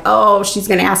 she's like, oh, she's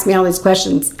going to ask me all these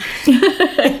questions.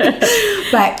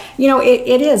 But, you know,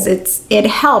 it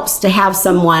helps to have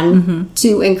someone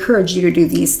to encourage you to do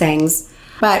these things.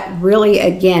 But really,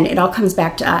 again, it all comes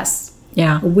back to us.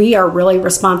 Yeah. We are really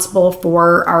responsible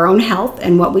for our own health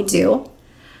and what we do.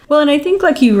 Well, and I think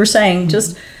like you were saying,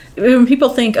 just when people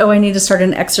think, oh, I need to start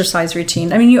an exercise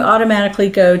routine, I mean, you automatically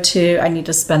go to, I need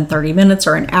to spend 30 minutes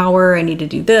or an hour, I need to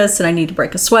do this, and I need to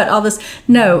break a sweat, all this.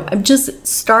 No, just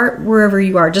start wherever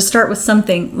you are. Just start with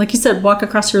something. Like you said, walk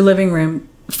across your living room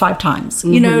 5 times,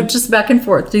 you know, just back and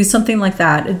forth, do something like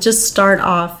that. And just start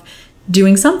off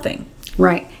doing something.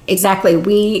 Right. Exactly.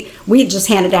 We just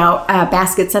handed out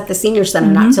baskets at the senior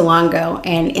center not too long ago.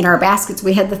 And in our baskets,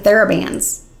 we had the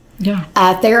TheraBands. Yeah.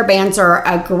 TheraBands are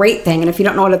a great thing. And if you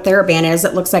don't know what a TheraBand is,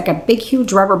 it looks like a big,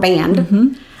 huge rubber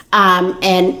band.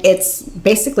 And it's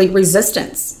basically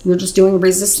resistance. You're just doing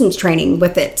resistance training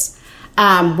with it.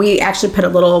 We actually put a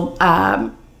little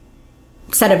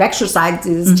set of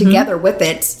exercises together with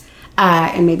it.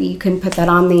 And maybe you can put that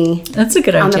on That's a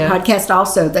good idea. On the podcast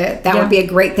also. That would be a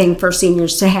great thing for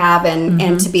seniors to have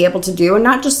and to be able to do. And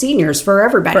not just seniors, for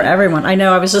everybody. For everyone. I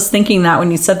know. I was just thinking that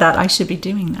when you said that, I should be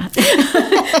doing that.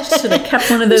 Should have kept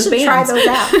one of those bands. Try those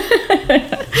out.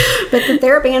 But the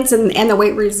TheraBands and the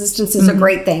weight resistance is a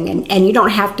great thing. And you don't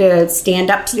have to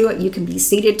stand up to do it. You can be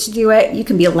seated to do it. You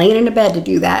can be laying in a bed to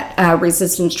do that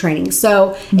resistance training.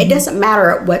 So it doesn't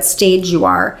matter at what stage you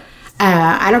are.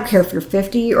 I don't care if you're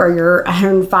 50 or you're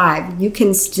 105. You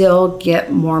can still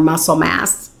get more muscle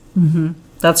mass.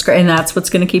 That's great. And that's what's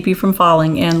going to keep you from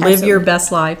falling and live your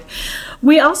best life.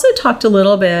 We also talked a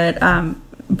little bit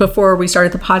before we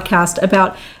started the podcast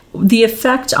about the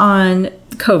effect on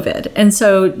COVID. And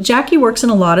so Jackie works in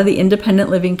a lot of the independent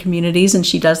living communities, and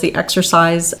she does the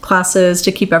exercise classes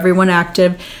to keep everyone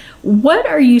active. What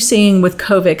are you seeing with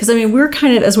COVID? Because, I mean, we're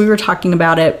kind of, as we were talking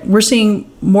about it, we're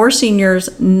seeing more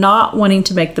seniors not wanting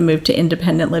to make the move to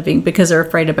independent living because they're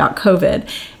afraid about COVID.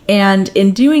 And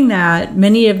in doing that,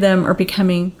 many of them are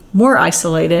becoming more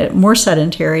isolated, more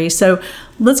sedentary. So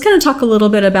let's kind of talk a little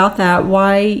bit about that,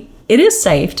 why it is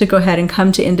safe to go ahead and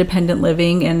come to independent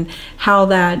living and how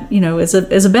that, you know, is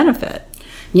a benefit.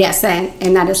 Yes,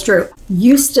 and that is true.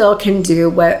 You still can do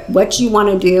what you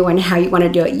want to do and how you want to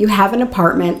do it. You have an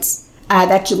apartment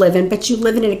that you live in, but you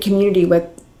live in a community with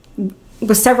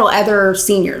several other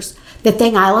seniors. The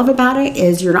thing I love about it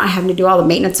is you're not having to do all the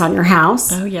maintenance on your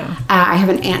house. Oh, yeah. I have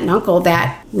an aunt and uncle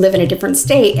that live in a different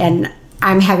state, and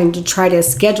I'm having to try to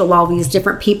schedule all these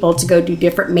different people to go do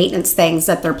different maintenance things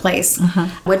at their place,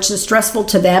 which is stressful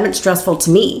to them. It's stressful to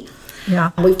me.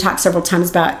 Yeah. We've talked several times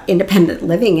about independent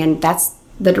living, and that's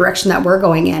the direction that we're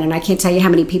going in. And I can't tell you how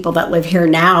many people that live here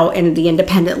now in the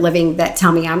independent living that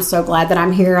tell me, I'm so glad that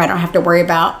I'm here. I don't have to worry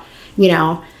about, you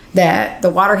know,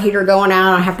 the water heater going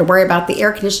out. I don't have to worry about the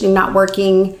air conditioning not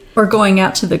working. Or going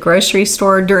out to the grocery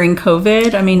store during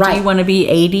COVID. I mean, do you want to be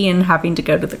 80 and having to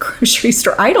go to the grocery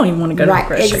store? I don't even want to go to the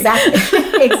grocery.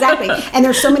 Exactly. Exactly. And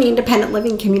there's so many independent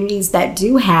living communities that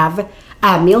do have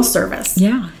meal service.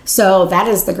 Yeah. So that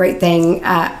is the great thing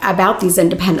about these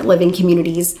independent living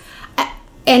communities.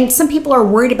 And some people are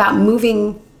worried about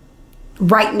moving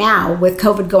right now with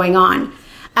COVID going on.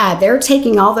 They're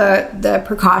taking all the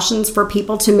precautions for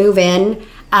people to move in.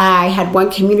 I had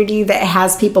one community that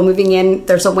has people moving in.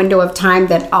 There's a window of time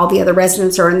that all the other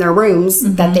residents are in their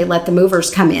rooms that they let the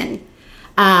movers come in.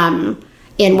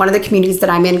 In one of the communities that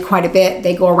I'm in quite a bit,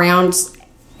 they go around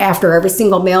after every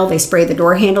single meal. They spray the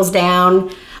door handles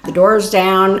down, the doors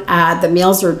down. The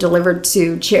meals are delivered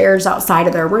to chairs outside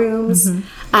of their rooms.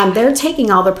 They're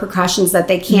taking all the precautions that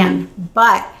they can.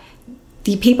 But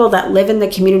the people that live in the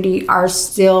community are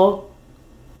still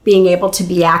being able to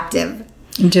be active.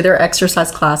 And do their exercise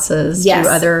classes, Yes.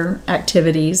 do other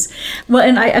activities. Well,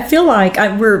 and I feel like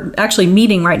we're actually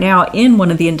meeting right now in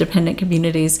one of the independent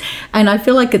communities, and I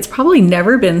feel like it's probably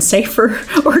never been safer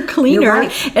or cleaner. You're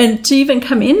right. And to even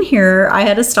come in here, I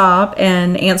had to stop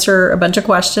and answer a bunch of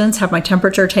questions, have my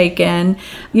temperature taken,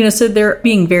 so they're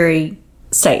being very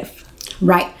safe.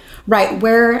 Right.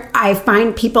 Where I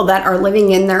find people that are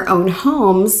living in their own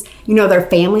homes, their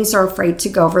families are afraid to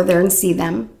go over there and see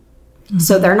them.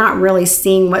 So they're not really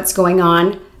seeing what's going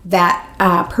on.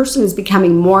 That person is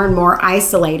becoming more and more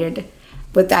isolated.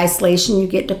 With the isolation, you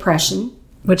get depression.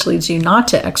 Which leads you not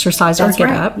to exercise or get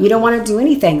up. You don't want to do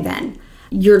anything then.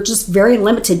 You're just very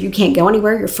limited. You can't go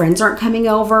anywhere. Your friends aren't coming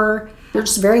over. You're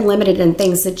just very limited in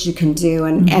things that you can do.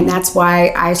 And that's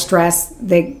why I stress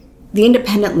the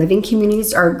independent living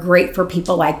communities are great for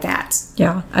people like that.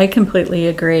 Yeah, I completely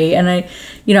agree. And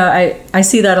I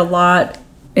see that a lot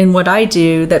in what I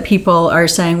do, that people are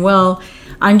saying, well,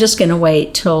 I'm just going to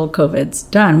wait till COVID's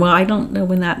done. Well, I don't know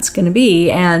when that's going to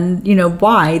be. And,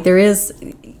 why?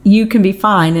 You can be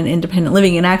fine in independent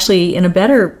living, and actually in a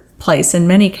better place in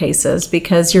many cases,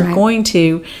 because you're going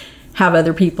to have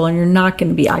other people and you're not going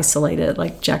to be isolated,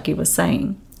 like Jackie was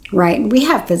saying. Right. We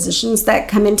have physicians that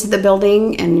come into the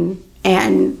building,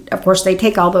 and of course they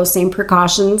take all those same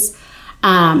precautions.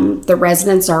 The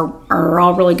residents are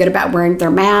all really good about wearing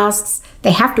their masks.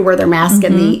 They have to wear their mask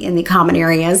in the common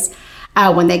areas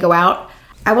when they go out.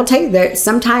 I will tell you that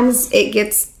sometimes it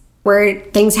gets where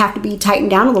things have to be tightened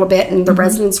down a little bit, and the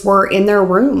residents were in their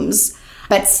rooms,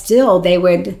 but still they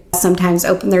would sometimes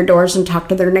open their doors and talk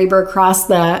to their neighbor across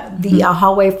the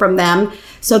hallway from them.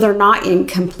 So they're not in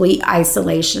complete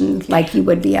isolation like you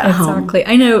would be at home. Exactly.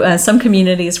 I know some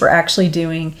communities were actually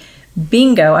doing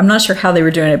bingo. I'm not sure how they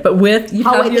were doing it, but with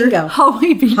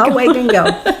hallway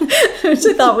bingo, which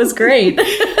I thought was great.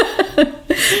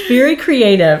 Very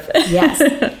creative.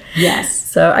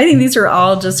 Yes. So I think these are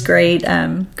all just great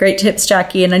tips,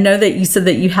 Jackie. And I know that you said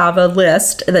that you have a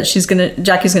list that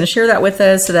Jackie's gonna share that with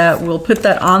us, so that we'll put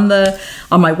that on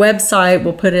my website.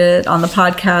 We'll put it on the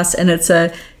podcast, and it's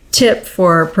a tip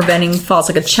for preventing falls,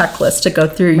 like a checklist to go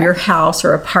through your house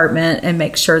or apartment and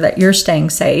make sure that you're staying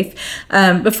safe.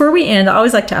 Before we end, I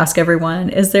always like to ask everyone,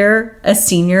 is there a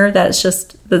senior that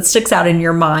sticks out in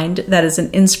your mind that is an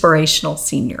inspirational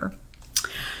senior?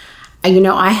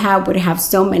 I would have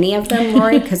so many of them,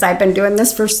 Lori, because I've been doing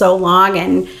this for so long,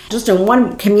 and just in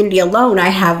one community alone, I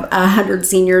have 100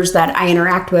 seniors that I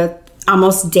interact with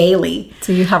almost daily.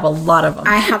 So you have a lot of them.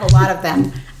 I have a lot of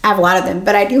them.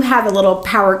 But I do have a little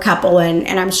power couple,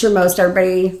 and I'm sure most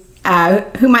everybody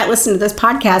who might listen to this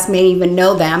podcast may even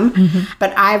know them.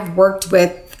 But I've worked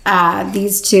with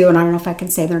these two, and I don't know if I can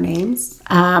say their names,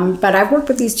 but I've worked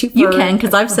with these two. You can,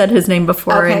 because I've said his name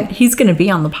before, and he's going to be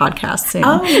on the podcast soon.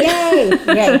 Oh,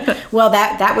 yay. Well,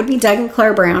 that would be Doug and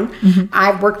Claire Brown.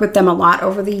 I've worked with them a lot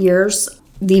over the years.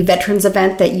 The veterans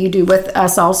event that you do with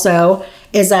us also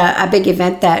is a big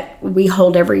event that we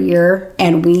hold every year,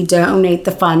 and we donate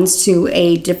the funds to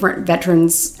a different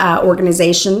veterans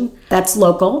organization that's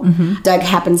local. Doug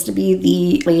happens to be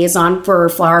the liaison for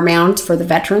Flower Mound for the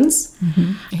veterans.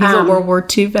 He's a World War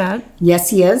II vet.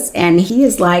 Yes, he is. And he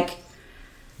is like,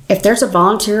 if there's a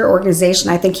volunteer organization,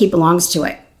 I think he belongs to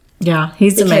it. Yeah,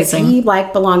 he's amazing. He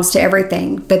belongs to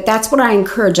everything. But that's what I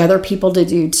encourage other people to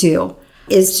do too,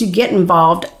 is to get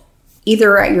involved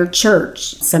either at your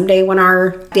church. Someday when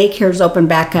our daycares open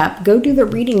back up, go do the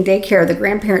reading daycare, the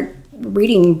grandparent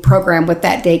reading program with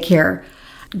that daycare.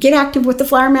 Get active with the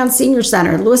Flower Mound Senior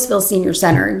Center, Louisville Senior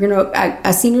Center,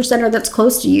 a senior center that's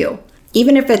close to you.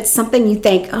 Even if it's something you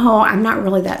think, oh, I'm not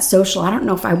really that social, I don't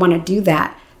know if I want to do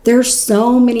that. There's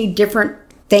so many different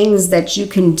things that you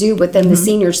can do within the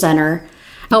senior center.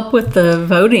 Help with the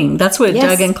voting. That's what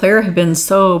Doug and Claire have been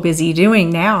so busy doing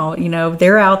now.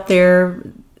 They're out there,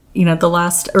 the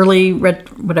last early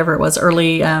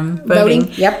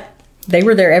voting. Yep. They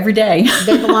were there every day.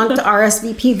 They belong to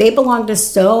RSVP. They belong to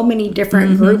so many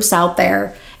different groups out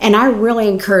there. And I really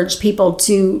encourage people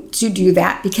to do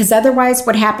that, because otherwise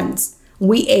what happens?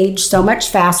 We age so much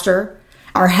faster.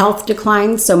 Our health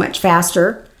declines so much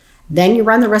faster. Then you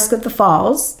run the risk of the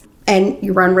falls, and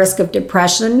you run risk of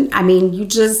depression. I mean,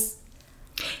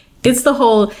 it's the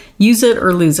whole use it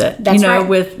or lose it. That's right.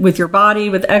 with your body,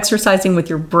 with exercising, with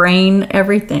your brain,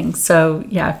 everything. So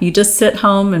yeah, if you just sit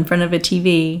home in front of a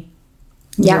TV,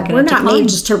 we're not made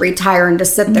just to retire and to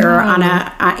sit there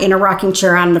in a rocking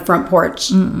chair on the front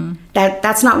porch.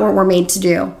 That's not what we're made to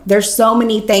do. There's so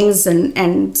many things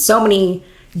and so many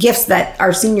gifts that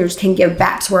our seniors can give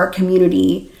back to our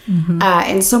community.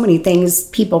 And so many things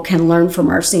people can learn from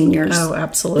our seniors. Oh,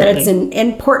 absolutely. That it's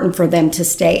important for them to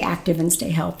stay active and stay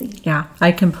healthy. Yeah,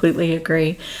 I completely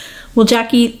agree. Well,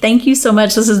 Jackie, thank you so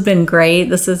much. This has been great.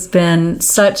 This has been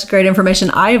such great information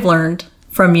I've learned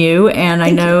from you, and I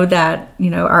know that, you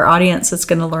know, our audience is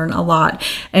going to learn a lot.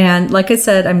 And like I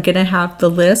said, I'm going to have the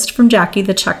list from Jackie,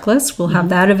 the checklist. We'll have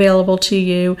that available to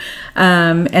you,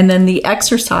 and then the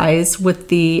exercise with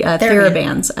the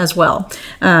TheraBands as well.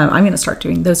 I'm going to start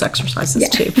doing those exercises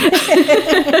too.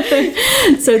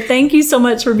 So thank you so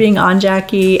much for being on,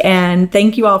 Jackie, and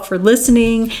thank you all for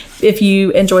listening. If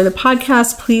you enjoy the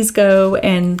podcast, please go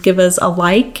and give us a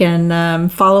like and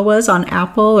follow us on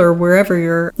Apple or wherever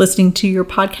you're listening to your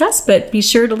podcast. But be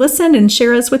sure to listen and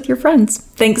share us with your friends.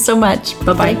 Thanks so much.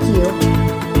 Bye-bye. Thank you.